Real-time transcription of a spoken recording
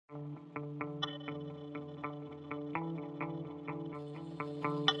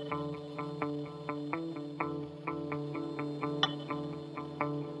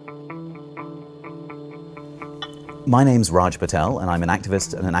My name's Raj Patel, and I'm an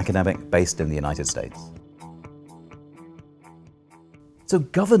activist and an academic based in the United States. So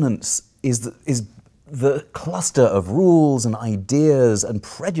governance is the cluster of rules and ideas and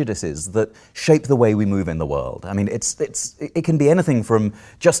prejudices that shape the way we move in the world. I mean, it can be anything from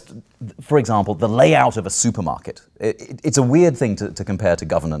just, for example, the layout of a supermarket. It's a weird thing to compare to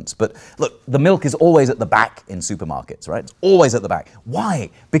governance, but look, the milk is always at the back in supermarkets, right? It's always at the back. Why?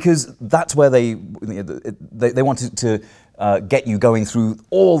 Because that's where they wanted to get you going through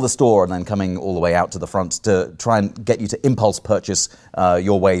all the store and then coming all the way out to the front to try and get you to impulse purchase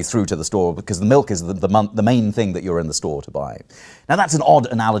your way through to the store, because the milk is the main thing that you're in the store to buy. Now that's an odd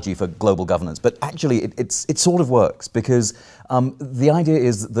analogy for global governance, but actually it sort of works, because the idea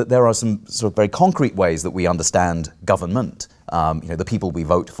is that there are some sort of very concrete ways that we understand government. The people we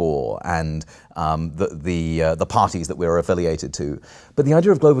vote for and the parties that we're affiliated to. But the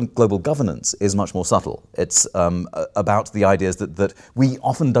idea of global governance is much more subtle. It's about the ideas that we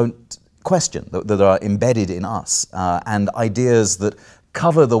often don't question, that are embedded in us, and ideas that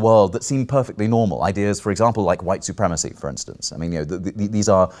cover the world that seem perfectly normal. Ideas, for example, like white supremacy, for instance. I mean, these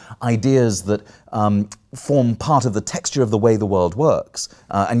are ideas that form part of the texture of the way the world works.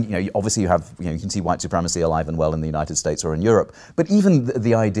 And obviously you can see white supremacy alive and well in the United States or in Europe. But even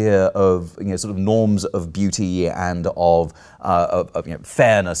the idea of sort of norms of beauty and of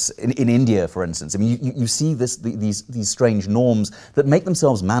fairness in India, for instance. I mean, you see these strange norms that make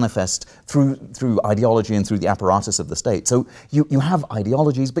themselves manifest through ideology and through the apparatus of the state. So you have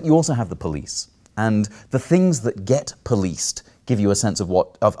ideologies, but you also have the police. And the things that get policed give you a sense of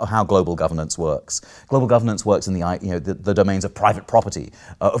how global governance works. Global governance works in the domains of private property,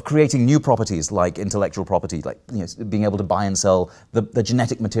 of creating new properties like intellectual property, like being able to buy and sell the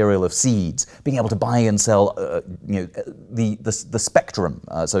genetic material of seeds, being able to buy and sell the spectrum,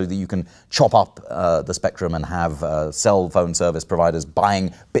 so that you can chop up the spectrum and have cell phone service providers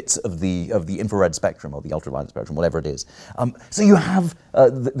buying bits of the infrared spectrum or the ultraviolet spectrum, whatever it is. So you have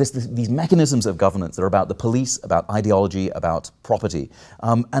these mechanisms of governance that are about the police, about ideology, about property.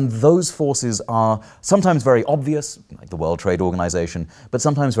 And those forces are sometimes very obvious, like the World Trade Organization, but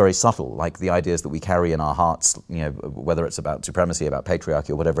sometimes very subtle, like the ideas that we carry in our hearts, whether it's about supremacy, about patriarchy,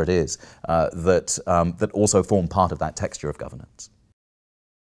 or whatever it is, that also form part of that texture of governance.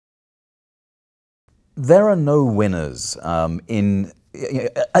 There are no winners at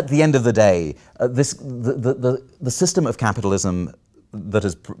the end of the day. The system of capitalism that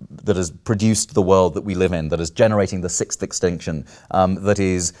has produced the world that we live in, that is generating the sixth extinction, that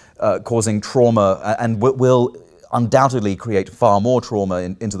is causing trauma and will undoubtedly create far more trauma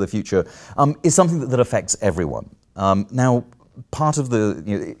into the future, is something that affects everyone. Now, part of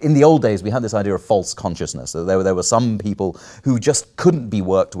in the old days, we had this idea of false consciousness. So there were some people who just couldn't be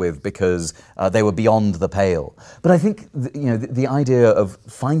worked with because they were beyond the pale. But I think the idea of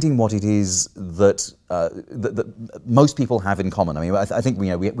finding what it is that most people have in common. I mean, I think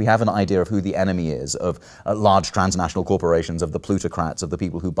we have an idea of who the enemy is, of large transnational corporations, of the plutocrats, of the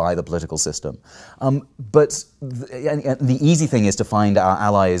people who buy the political system. But the easy thing is to find our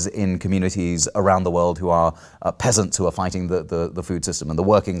allies in communities around the world who are peasants who are fighting the food system, and the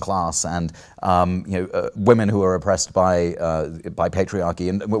working class, and women who are oppressed by patriarchy,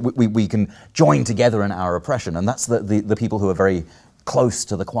 and we can join together in our oppression, and that's the people who are very close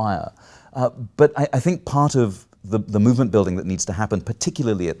to the choir. But I think part of the movement building that needs to happen,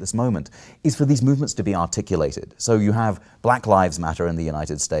 particularly at this moment, is for these movements to be articulated. So you have Black Lives Matter in the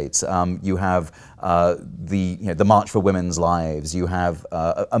United States. You have the March for Women's Lives. You have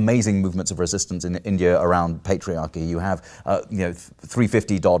amazing movements of resistance in India around patriarchy. You have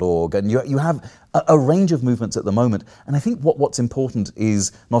 350.org, and you have a range of movements at the moment. And I think what's important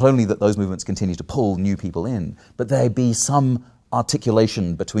is not only that those movements continue to pull new people in, but there be some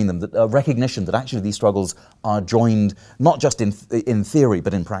articulation between them, a recognition that actually these struggles are joined not just in theory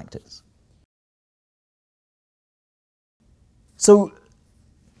but in practice. So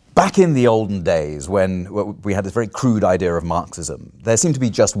back in the olden days, when we had this very crude idea of Marxism, there seemed to be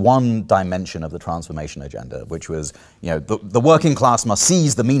just one dimension of the transformation agenda, which was, the working class must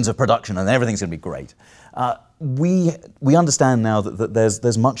seize the means of production and everything's going to be great. We understand now that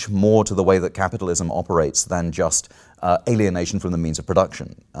there's much more to the way that capitalism operates than just alienation from the means of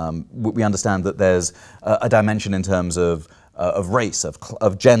production. We understand that there's a dimension in terms of race,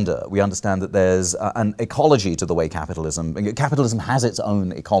 of gender. We understand that there's an ecology to the way capitalism has its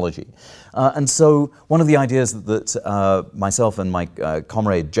own ecology. And so one of the ideas that myself and my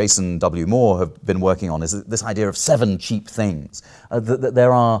comrade Jason W. Moore have been working on is this idea of 7 cheap things. That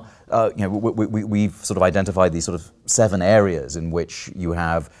there are we've sort of identified these sort of 7 areas in which you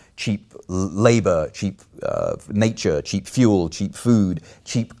have cheap labor, cheap nature, cheap fuel, cheap food,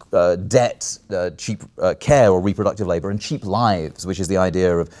 cheap debt, cheap care or reproductive labor, and cheap lives, which is the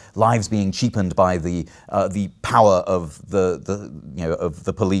idea of lives being cheapened by the power of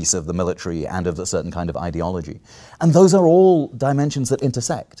the police, of the military, and of a certain kind of ideology. And those are all dimensions that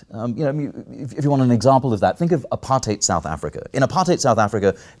intersect. If you want an example of that, think of apartheid South Africa. In apartheid South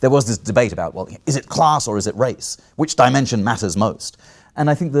Africa, there was this debate about, well, is it class or is it race? Which dimension matters most? And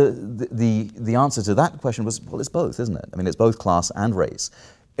I think the answer to that question was, well, it's both, isn't it? I mean, it's both class and race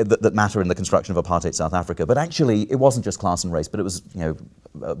that matter in the construction of apartheid South Africa. But actually, it wasn't just class and race, but it was,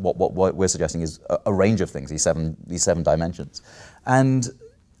 what we're suggesting is a range of things, these seven dimensions. And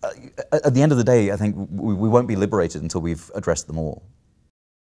at the end of the day, I think we won't be liberated until we've addressed them all.